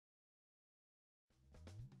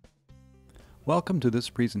Welcome to this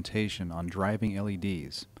presentation on driving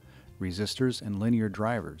LEDs, resistors and linear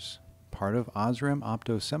drivers, part of OSRAM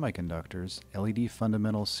Opto Semiconductors LED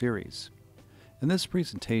Fundamentals series. In this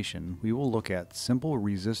presentation, we will look at simple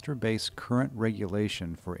resistor-based current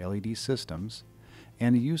regulation for LED systems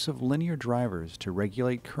and the use of linear drivers to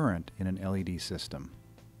regulate current in an LED system.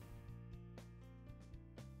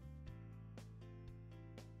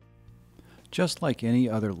 Just like any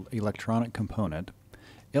other electronic component,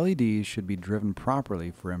 LEDs should be driven properly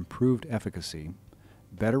for improved efficacy,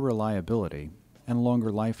 better reliability, and longer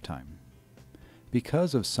lifetime.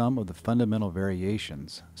 Because of some of the fundamental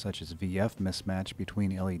variations, such as VF mismatch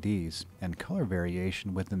between LEDs and color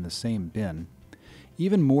variation within the same bin,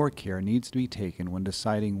 even more care needs to be taken when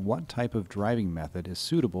deciding what type of driving method is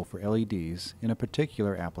suitable for LEDs in a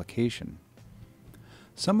particular application.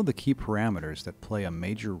 Some of the key parameters that play a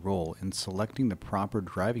major role in selecting the proper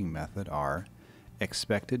driving method are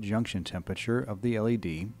expected junction temperature of the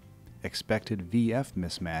LED, expected VF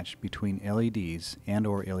mismatch between LEDs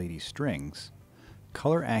and/or LED strings,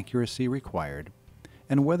 color accuracy required,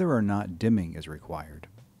 and whether or not dimming is required.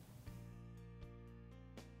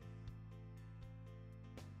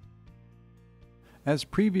 As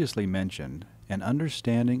previously mentioned, an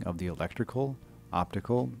understanding of the electrical,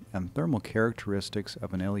 optical, and thermal characteristics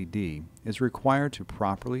of an LED is required to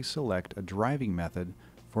properly select a driving method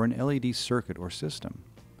for an LED circuit or system.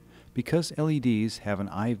 Because LEDs have an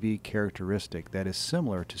IV characteristic that is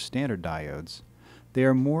similar to standard diodes, they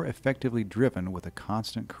are more effectively driven with a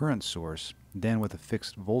constant current source than with a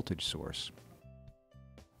fixed voltage source.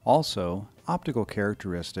 Also, optical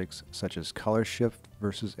characteristics such as color shift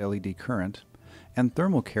versus LED current, and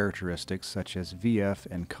thermal characteristics such as VF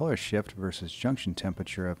and color shift versus junction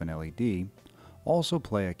temperature of an LED also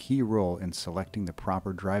play a key role in selecting the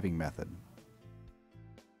proper driving method.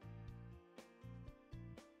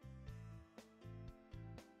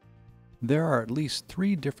 There are at least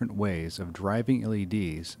 3 different ways of driving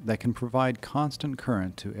LEDs that can provide constant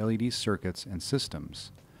current to LED circuits and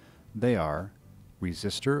systems. They are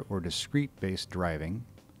resistor or discrete-based driving,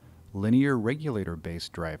 linear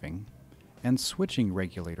regulator-based driving, and switching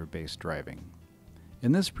regulator-based driving.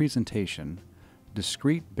 In this presentation,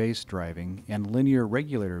 discrete-based driving and linear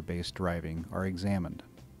regulator-based driving are examined.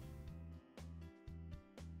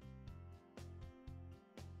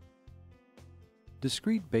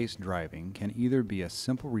 Discrete-based driving can either be a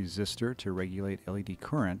simple resistor to regulate LED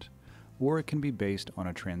current, or it can be based on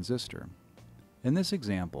a transistor. In this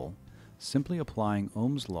example, simply applying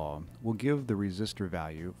Ohm's law will give the resistor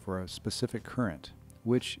value for a specific current,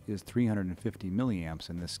 which is 350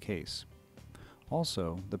 milliamps in this case.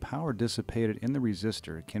 Also, the power dissipated in the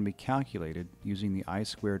resistor can be calculated using the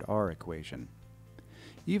I²R equation.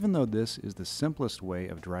 Even though this is the simplest way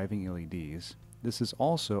of driving LEDs, this is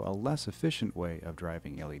also a less efficient way of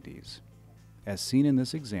driving LEDs. As seen in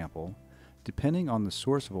this example, depending on the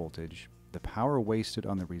source voltage, the power wasted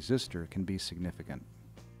on the resistor can be significant.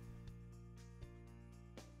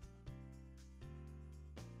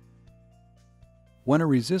 When a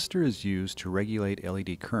resistor is used to regulate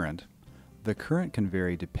LED current, the current can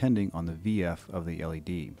vary depending on the VF of the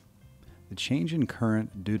LED. The change in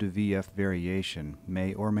current due to VF variation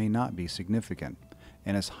may or may not be significant,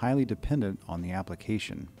 and is highly dependent on the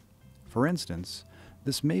application. For instance,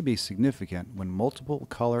 this may be significant when multiple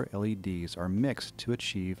color LEDs are mixed to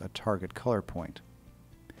achieve a target color point.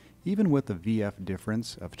 Even with a VF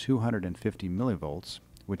difference of 250 millivolts,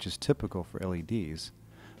 which is typical for LEDs,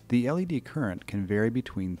 the LED current can vary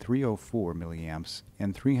between 304 milliamps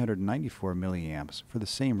and 394 milliamps for the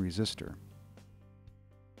same resistor.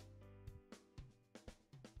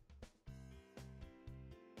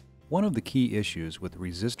 One of the key issues with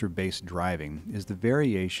resistor-based driving is the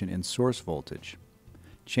variation in source voltage.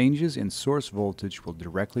 Changes in source voltage will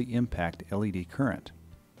directly impact LED current.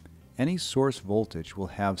 Any source voltage will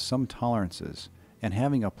have some tolerances, and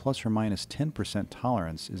having a plus or minus 10%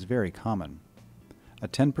 tolerance is very common. A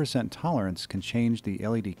 10% tolerance can change the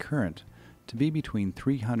LED current to be between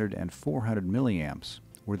 300 and 400 milliamps,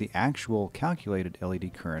 where the actual calculated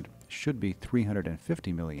LED current should be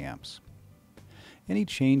 350 milliamps. Any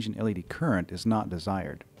change in LED current is not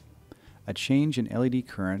desired. A change in LED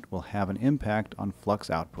current will have an impact on flux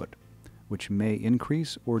output, which may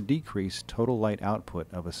increase or decrease total light output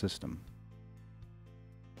of a system.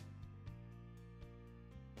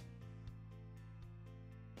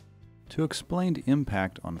 To explain the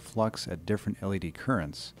impact on flux at different LED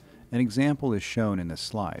currents, an example is shown in this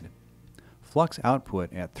slide. Flux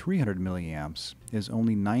output at 300 milliamps is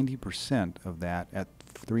only 90% of that at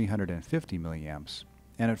 350 milliamps,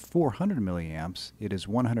 and at 400 milliamps it is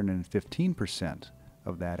 115%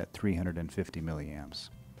 of that at 350 milliamps.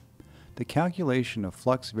 The calculation of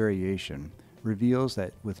flux variation reveals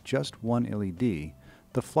that with just one LED,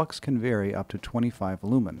 the flux can vary up to 25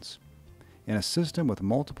 lumens. In a system with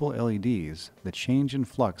multiple LEDs, the change in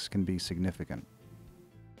flux can be significant.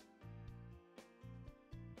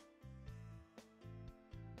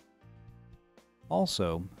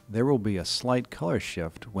 Also, there will be a slight color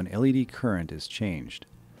shift when LED current is changed.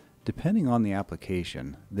 Depending on the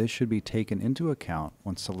application, this should be taken into account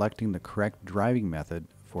when selecting the correct driving method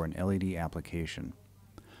for an LED application.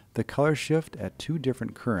 The color shift at two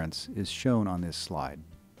different currents is shown on this slide.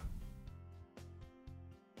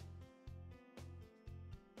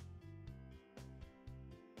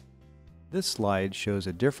 This slide shows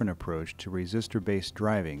a different approach to resistor-based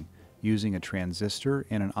driving using a transistor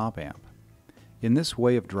and an op-amp. In this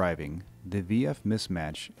way of driving, the VF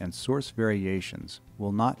mismatch and source variations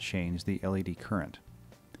will not change the LED current.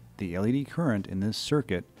 The LED current in this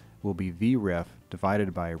circuit will be Vref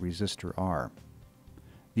divided by resistor R.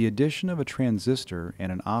 The addition of a transistor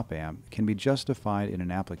and an op-amp can be justified in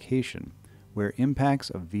an application where impacts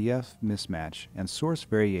of VF mismatch and source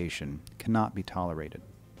variation cannot be tolerated.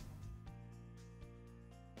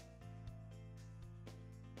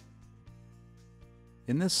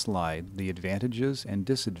 In this slide, the advantages and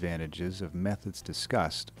disadvantages of methods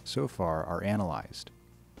discussed so far are analyzed.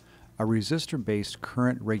 A resistor-based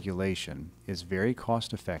current regulation is very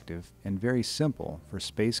cost-effective and very simple for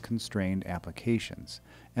space-constrained applications,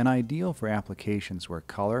 and ideal for applications where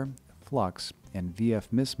color, flux, and VF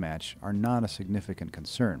mismatch are not a significant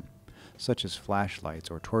concern, such as flashlights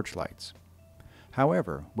or torchlights.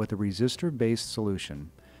 However, with a resistor-based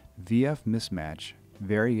solution, VF mismatch,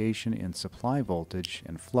 variation in supply voltage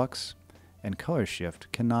and flux, and color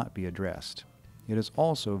shift cannot be addressed. It is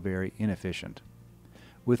also very inefficient.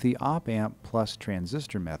 With the op-amp plus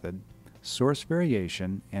transistor method, source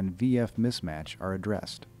variation and VF mismatch are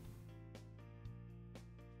addressed.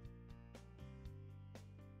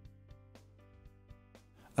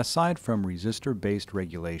 Aside from resistor-based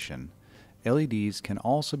regulation, LEDs can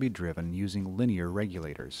also be driven using linear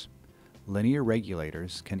regulators. Linear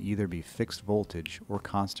regulators can either be fixed voltage or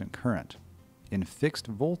constant current. In fixed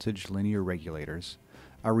voltage linear regulators,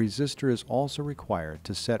 a resistor is also required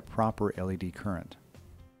to set proper LED current.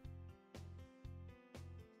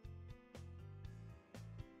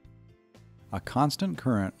 A constant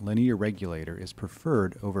current linear regulator is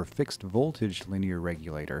preferred over fixed voltage linear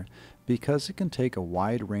regulator because it can take a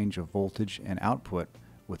wide range of voltage and output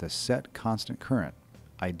with a set constant current,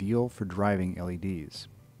 ideal for driving LEDs.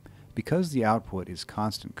 Because the output is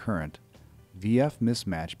constant current, VF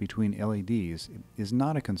mismatch between LEDs is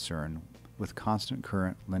not a concern with constant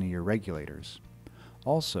current linear regulators.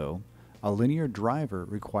 Also, a linear driver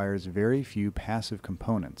requires very few passive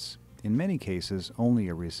components, in many cases only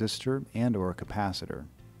a resistor and/or a capacitor.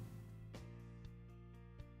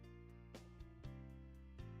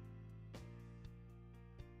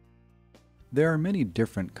 There are many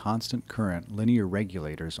different constant current linear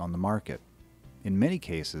regulators on the market. In many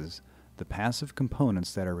cases, the passive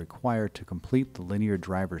components that are required to complete the linear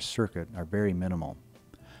driver circuit are very minimal.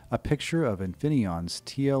 A picture of Infineon's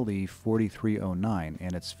TLE4309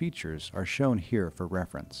 and its features are shown here for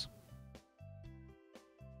reference.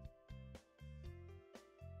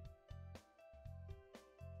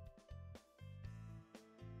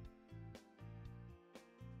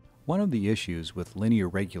 One of the issues with linear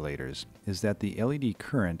regulators is that the LED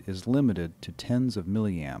current is limited to tens of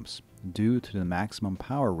milliamps due to the maximum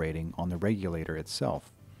power rating on the regulator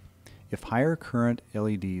itself. If higher current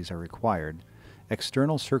LEDs are required,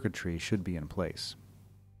 external circuitry should be in place.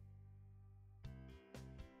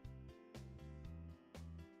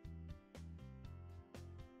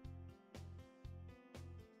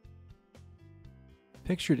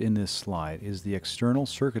 Pictured in this slide is the external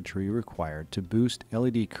circuitry required to boost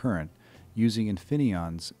LED current using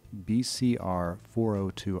Infineon's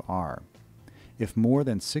BCR402R. If more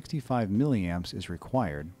than 65 milliamps is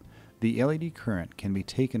required, the LED current can be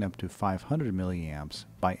taken up to 500 milliamps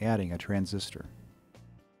by adding a transistor.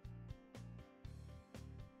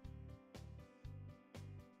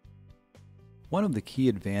 One of the key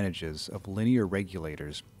advantages of linear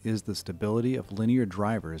regulators is the stability of linear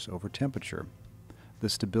drivers over temperature. The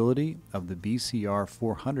stability of the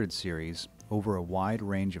BCR400 series over a wide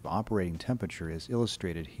range of operating temperature is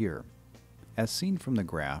illustrated here. As seen from the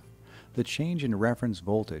graph, the change in reference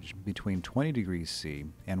voltage between 20 degrees C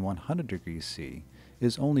and 100 degrees C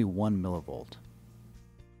is only 1 millivolt.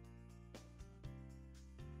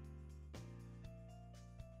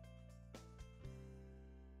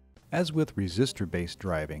 As with resistor-based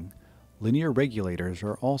driving, linear regulators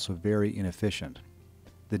are also very inefficient.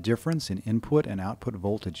 The difference in input and output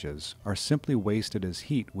voltages are simply wasted as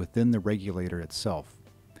heat within the regulator itself.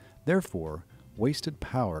 Therefore, wasted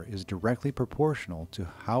power is directly proportional to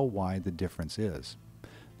how wide the difference is.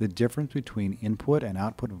 The difference between input and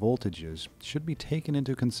output voltages should be taken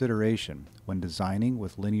into consideration when designing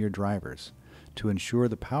with linear drivers to ensure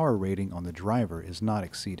the power rating on the driver is not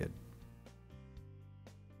exceeded.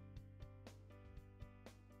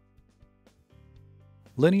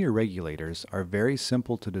 Linear regulators are very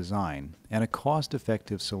simple to design and a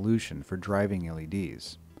cost-effective solution for driving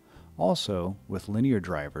LEDs. Also, with linear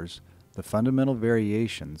drivers, the fundamental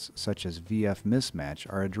variations such as VF mismatch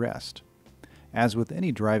are addressed. As with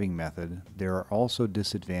any driving method, there are also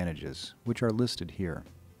disadvantages, which are listed here.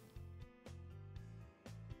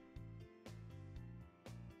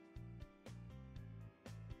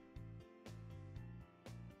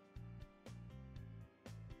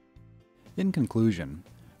 In conclusion,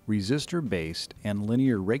 resistor-based and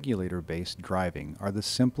linear regulator-based driving are the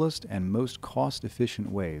simplest and most cost-efficient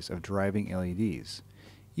ways of driving LEDs,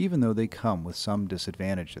 even though they come with some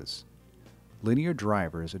disadvantages. Linear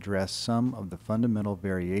drivers address some of the fundamental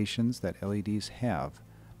variations that LEDs have,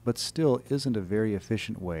 but still isn't a very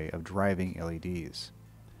efficient way of driving LEDs.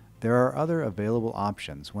 There are other available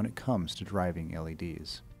options when it comes to driving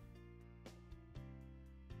LEDs.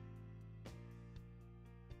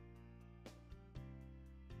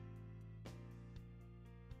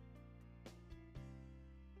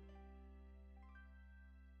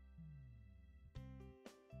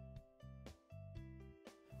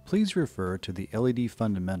 Please refer to the LED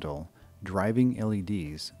Fundamental Driving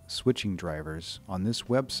LEDs Switching Drivers on this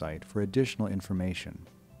website for additional information.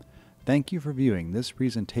 Thank you for viewing this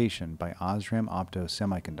presentation by OSRAM Opto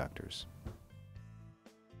Semiconductors.